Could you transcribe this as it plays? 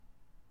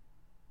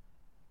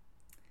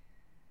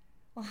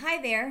Well,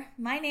 hi there.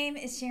 My name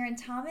is Sharon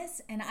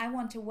Thomas, and I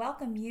want to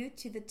welcome you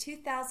to the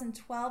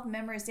 2012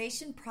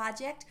 memorization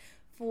project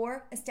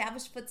for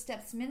Established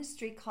Footsteps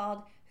Ministry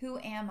called Who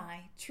Am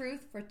I?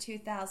 Truth for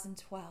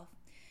 2012.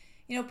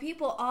 You know,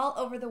 people all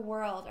over the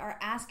world are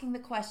asking the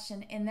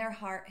question in their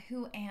heart,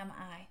 who am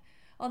I?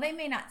 Well, they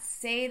may not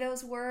say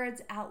those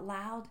words out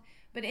loud,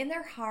 but in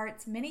their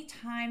hearts, many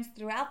times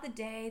throughout the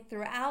day,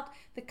 throughout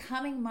the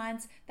coming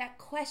months, that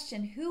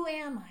question, who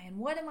am I? And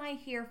what am I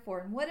here for?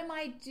 And what am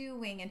I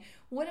doing? And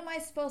what am I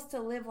supposed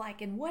to live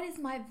like? And what is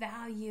my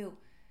value?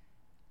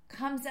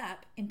 Comes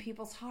up in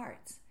people's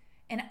hearts.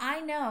 And I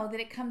know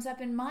that it comes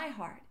up in my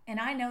heart. And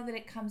I know that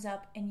it comes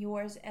up in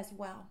yours as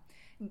well.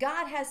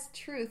 God has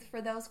truth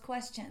for those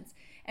questions.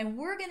 And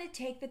we're going to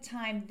take the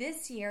time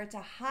this year to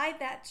hide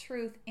that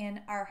truth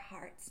in our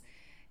hearts.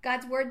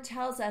 God's word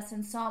tells us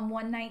in Psalm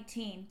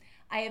 119,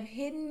 I have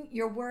hidden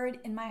your word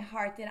in my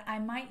heart that I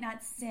might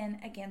not sin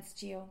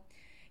against you.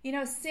 You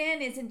know, sin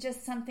isn't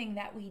just something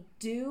that we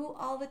do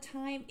all the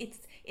time.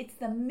 It's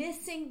the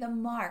missing the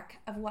mark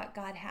of what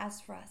God has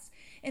for us.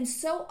 And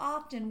so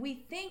often we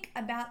think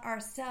about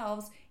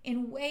ourselves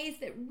in ways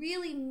that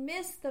really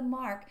miss the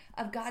mark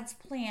of God's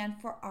plan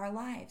for our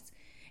lives.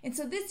 And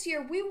so this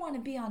year we want to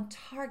be on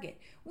target.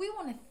 We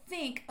want to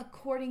think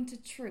according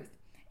to truth.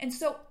 And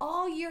so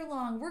all year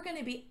long, we're going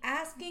to be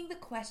asking the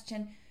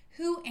question,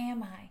 who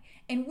am I?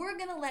 And we're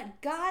going to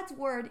let God's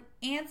word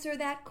answer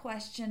that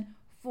question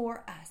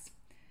for us.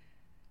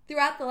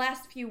 Throughout the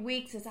last few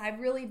weeks, as I've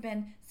really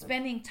been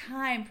spending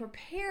time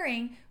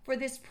preparing for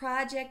this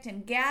project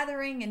and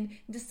gathering and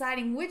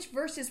deciding which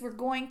verses we're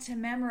going to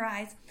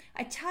memorize,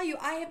 I tell you,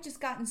 I have just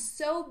gotten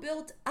so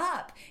built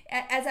up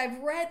as I've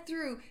read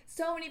through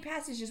so many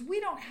passages.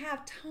 We don't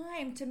have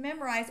time to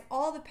memorize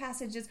all the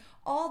passages,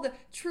 all the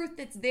truth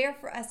that's there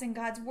for us in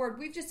God's word.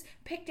 We've just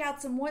picked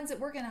out some ones that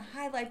we're going to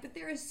highlight, but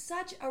there is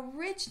such a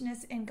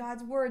richness in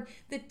God's word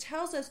that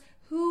tells us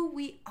who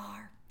we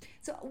are.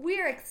 So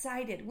we're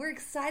excited. We're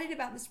excited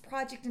about this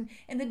project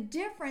and the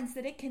difference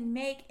that it can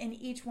make in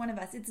each one of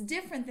us. It's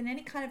different than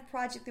any kind of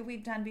project that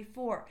we've done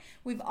before.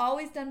 We've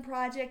always done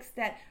projects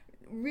that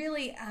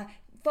really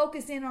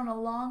focus in on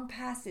a long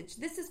passage.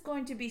 This is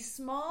going to be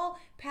small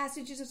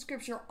passages of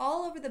scripture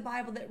all over the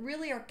Bible that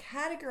really are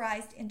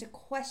categorized into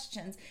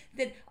questions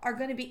that are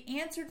going to be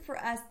answered for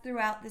us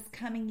throughout this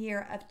coming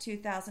year of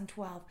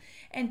 2012.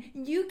 And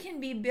you can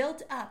be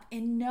built up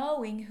in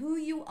knowing who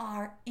you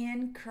are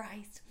in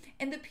Christ.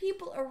 And the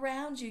people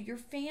around you, your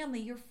family,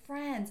 your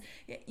friends,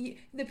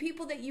 the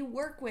people that you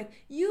work with,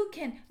 you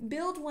can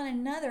build one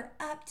another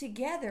up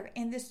together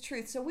in this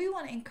truth. So we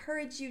want to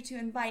encourage you to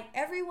invite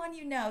everyone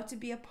you know to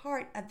be a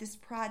part of this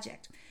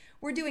project.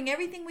 We're doing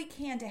everything we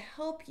can to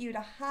help you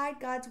to hide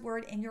God's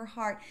word in your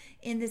heart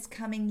in this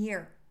coming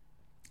year.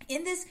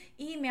 In this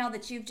email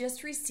that you've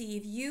just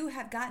received, you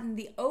have gotten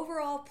the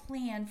overall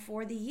plan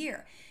for the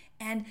year.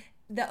 And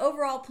the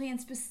overall plan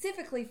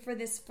specifically for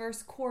this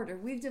first quarter.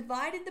 We've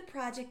divided the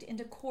project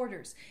into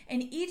quarters,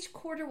 and each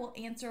quarter will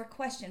answer a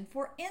question.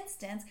 For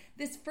instance,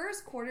 this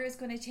first quarter is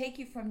going to take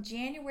you from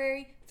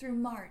January through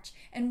March,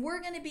 and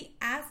we're going to be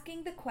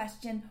asking the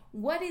question,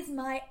 what is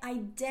my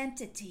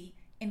identity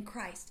in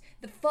Christ?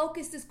 The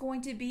focus is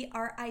going to be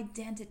our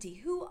identity.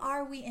 Who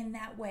are we in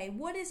that way?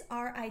 What is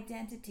our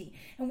identity?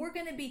 And we're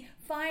going to be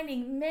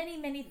finding many,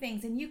 many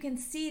things. And you can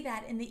see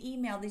that in the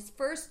email. These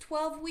first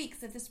 12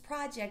 weeks of this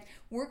project,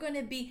 we're going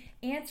to be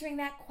answering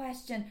that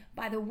question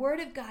by the Word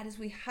of God as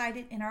we hide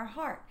it in our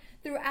heart.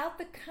 Throughout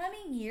the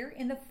coming year,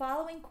 in the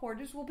following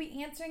quarters, we'll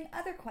be answering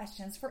other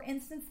questions. For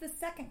instance, the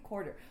second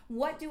quarter,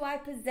 what do I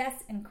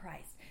possess in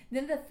Christ?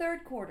 Then the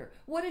third quarter,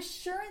 what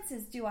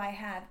assurances do I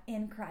have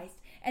in Christ?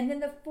 And then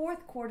the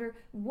fourth quarter,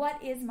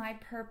 what is my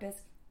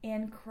purpose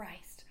in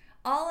Christ?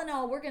 All in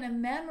all, we're going to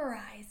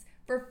memorize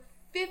for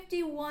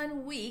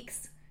 51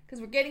 weeks, because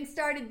we're getting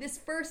started this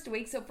first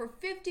week. So for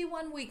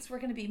 51 weeks, we're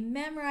going to be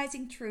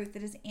memorizing truth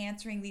that is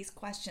answering these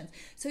questions.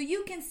 So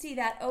you can see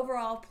that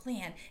overall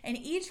plan. And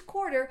each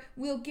quarter,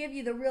 we'll give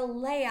you the real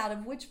layout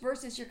of which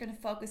verses you're going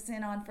to focus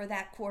in on for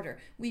that quarter.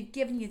 We've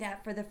given you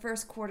that for the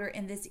first quarter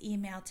in this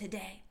email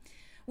today.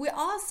 We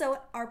also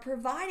are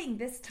providing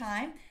this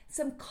time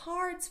some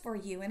cards for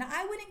you, and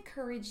I would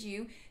encourage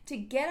you to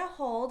get a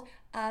hold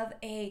of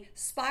a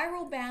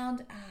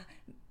spiral-bound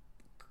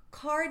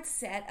card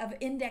set of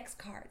index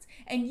cards,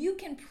 and you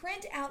can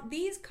print out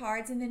these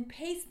cards and then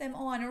paste them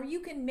on, or you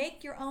can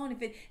make your own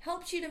if it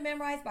helps you to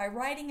memorize by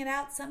writing it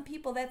out. Some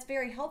people that's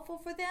very helpful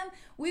for them.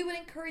 We would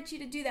encourage you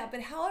to do that,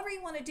 but however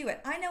you want to do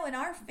it. I know in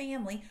our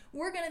family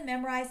we're going to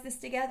memorize this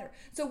together,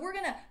 so we're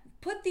going to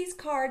put these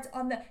cards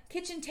on the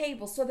kitchen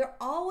table so they're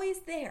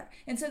always there,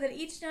 and so that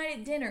each night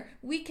at dinner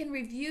we can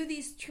review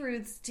these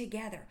truths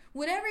together.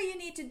 Whatever you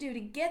need to do to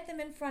get them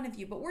in front of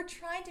you, but we're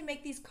trying to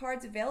make these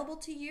cards available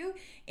to you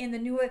in the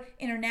New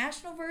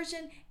International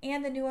Version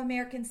and the New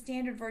American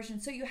Standard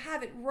Version, so you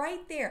have it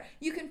right there.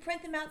 You can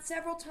print them out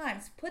several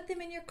times, put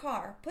them in your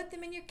car, put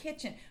them in your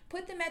kitchen,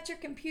 Put them at your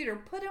computer.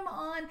 Put them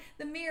on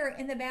the mirror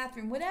in the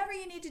bathroom. Whatever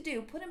you need to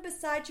do, put them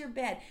beside your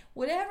bed.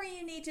 Whatever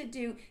you need to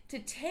do to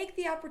take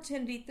the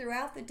opportunity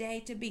throughout the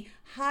day to be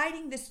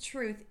hiding this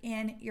truth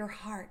in your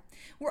heart.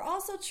 We're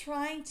also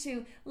trying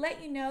to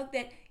let you know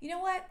that, you know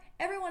what?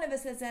 Every one of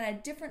us is at a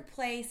different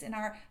place in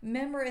our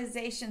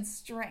memorization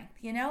strength,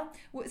 you know?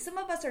 Some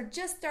of us are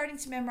just starting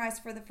to memorize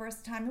for the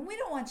first time, and we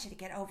don't want you to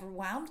get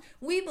overwhelmed.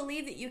 We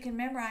believe that you can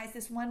memorize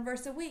this one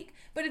verse a week.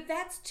 But if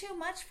that's too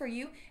much for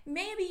you,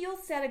 maybe you'll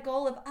set a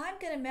goal of, I'm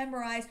going to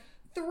memorize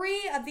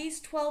 3 of these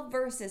 12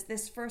 verses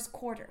this first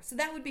quarter. So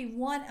that would be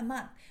 1 a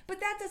month. But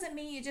that doesn't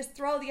mean you just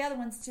throw the other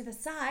ones to the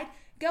side.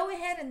 Go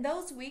ahead in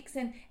those weeks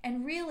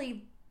and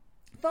really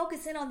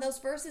focus in on those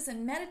verses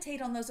and meditate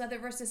on those other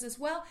verses as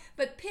well,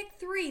 but pick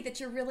 3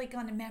 that you're really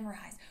going to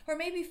memorize, or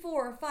maybe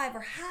 4 or 5 or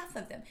half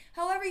of them,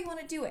 however you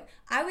want to do it.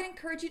 I would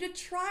encourage you to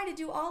try to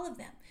do all of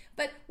them,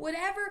 but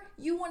whatever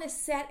you want to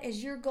set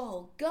as your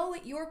goal, go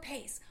at your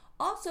pace.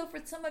 Also, for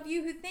some of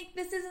you who think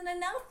this isn't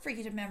enough for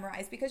you to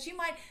memorize because you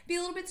might be a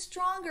little bit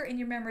stronger in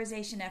your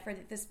memorization effort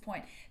at this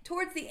point.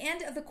 Towards the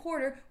end of the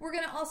quarter, we're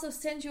going to also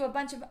send you a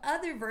bunch of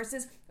other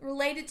verses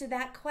related to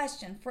that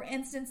question. For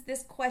instance,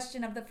 this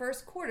question of the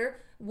first quarter,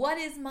 what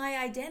is my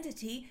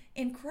identity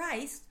in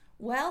Christ?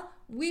 Well,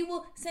 we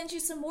will send you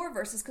some more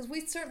verses because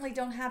we certainly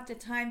don't have the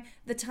time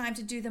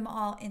to do them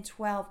all in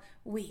 12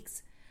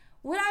 weeks.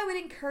 What I would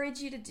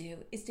encourage you to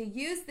do is to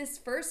use this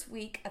first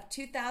week of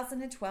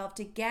 2012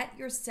 to get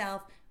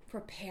yourself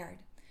prepared.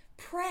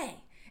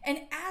 Pray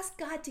and ask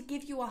God to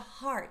give you a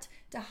heart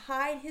to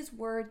hide His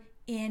word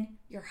in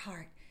your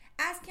heart.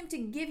 Ask Him to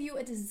give you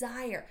a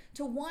desire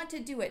to want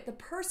to do it, the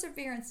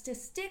perseverance to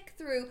stick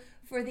through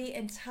for the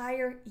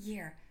entire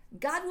year.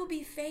 God will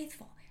be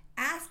faithful.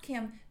 Ask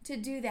Him to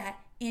do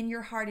that in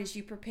your heart as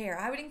you prepare.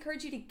 I would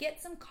encourage you to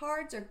get some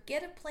cards or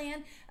get a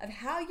plan of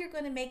how you're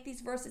going to make these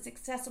verses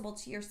accessible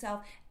to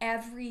yourself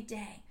every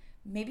day.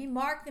 Maybe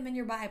mark them in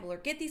your Bible or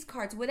get these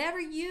cards, whatever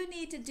you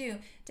need to do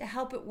to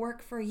help it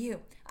work for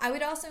you. I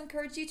would also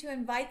encourage you to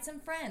invite some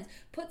friends.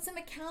 Put some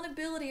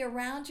accountability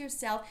around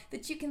yourself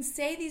that you can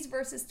say these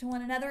verses to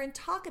one another and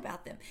talk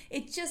about them.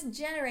 It just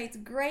generates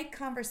great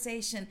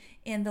conversation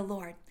in the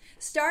Lord.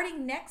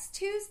 Starting next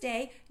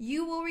Tuesday,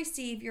 you will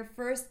receive your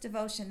first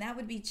devotion. That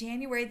would be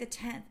January the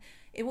 10th.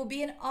 It will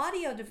be an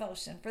audio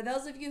devotion. For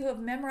those of you who have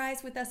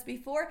memorized with us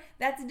before,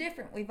 that's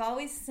different. We've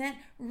always sent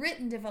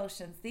written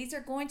devotions. These are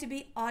going to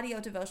be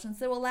audio devotions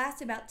that will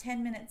last about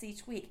 10 minutes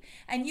each week.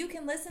 And you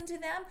can listen to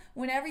them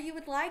whenever you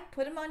would like.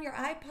 Put them on your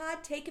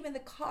iPod, take them in the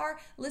car,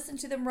 listen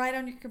to them right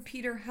on your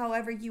computer,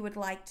 however you would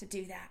like to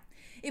do that.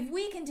 If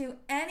we can do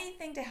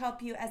anything to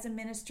help you as a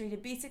ministry to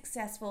be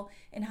successful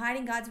in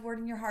hiding God's word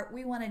in your heart,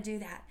 we want to do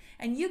that.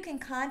 And you can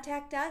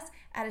contact us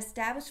at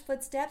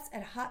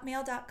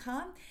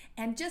establishedfootsteps@hotmail.com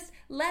and just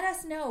let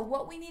us know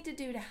what we need to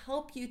do to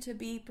help you to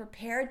be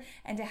prepared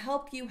and to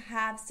help you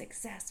have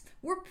success.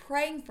 We're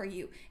praying for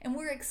you and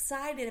we're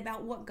excited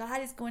about what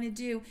God is going to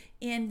do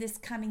in this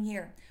coming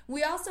year.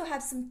 We also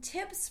have some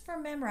tips for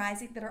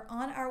memorizing that are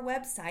on our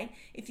website.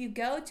 If you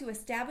go to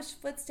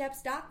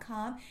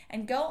establishedfootsteps.com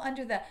and go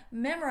under the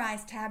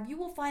Memorize tab, you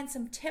will find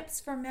some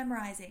tips for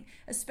memorizing,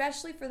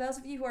 especially for those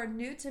of you who are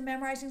new to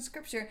memorizing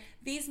scripture.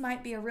 These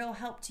might be a real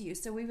help to you,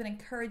 so we would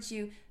encourage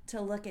you to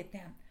look at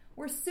them.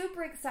 We're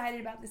super excited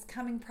about this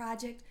coming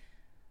project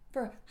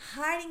for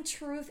hiding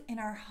truth in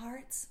our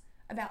hearts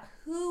about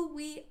who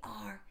we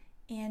are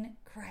in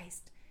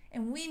Christ.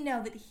 And we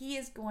know that He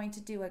is going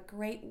to do a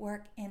great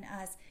work in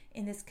us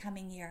in this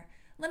coming year.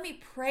 Let me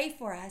pray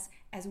for us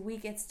as we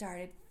get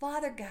started.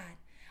 Father God,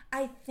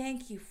 I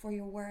thank you for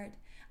your word.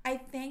 I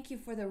thank you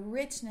for the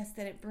richness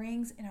that it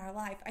brings in our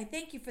life. I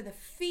thank you for the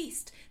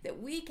feast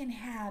that we can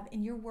have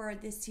in your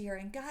word this year.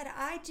 And God,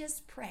 I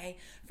just pray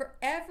for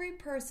every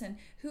person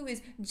who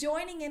is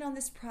joining in on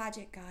this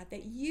project, God,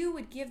 that you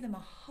would give them a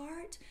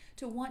heart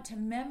to want to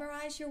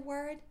memorize your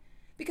word.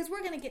 Because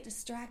we're going to get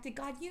distracted.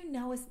 God, you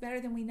know us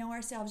better than we know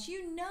ourselves.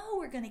 You know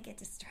we're going to get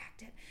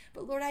distracted.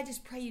 But Lord, I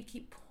just pray you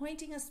keep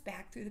pointing us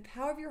back through the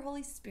power of your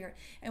Holy Spirit,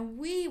 and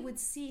we would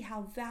see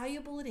how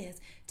valuable it is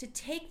to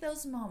take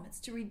those moments,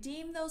 to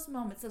redeem those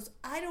moments, those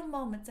idle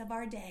moments of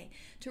our day,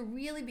 to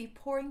really be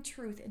pouring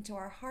truth into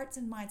our hearts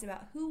and minds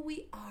about who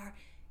we are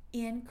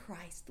in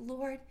Christ.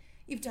 Lord,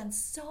 you've done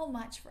so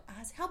much for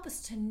us. Help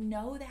us to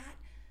know that.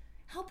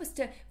 Help us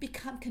to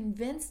become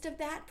convinced of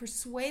that,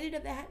 persuaded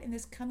of that in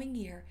this coming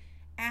year,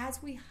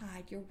 as we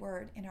hide your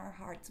word in our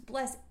hearts.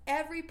 Bless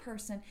every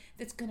person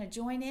that's going to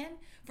join in.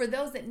 For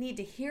those that need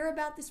to hear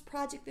about this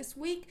project this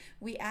week,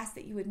 we ask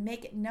that you would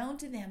make it known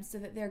to them so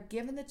that they're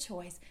given the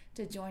choice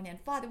to join in.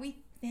 Father,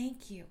 we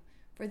thank you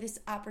for this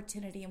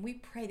opportunity, and we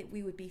pray that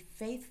we would be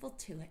faithful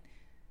to it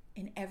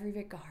in every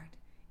regard.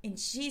 In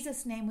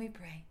Jesus' name we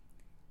pray.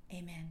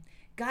 Amen.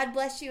 God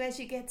bless you as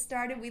you get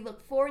started. We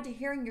look forward to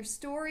hearing your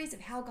stories of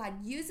how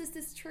God uses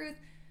this truth.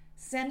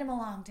 Send them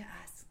along to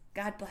us.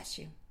 God bless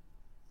you.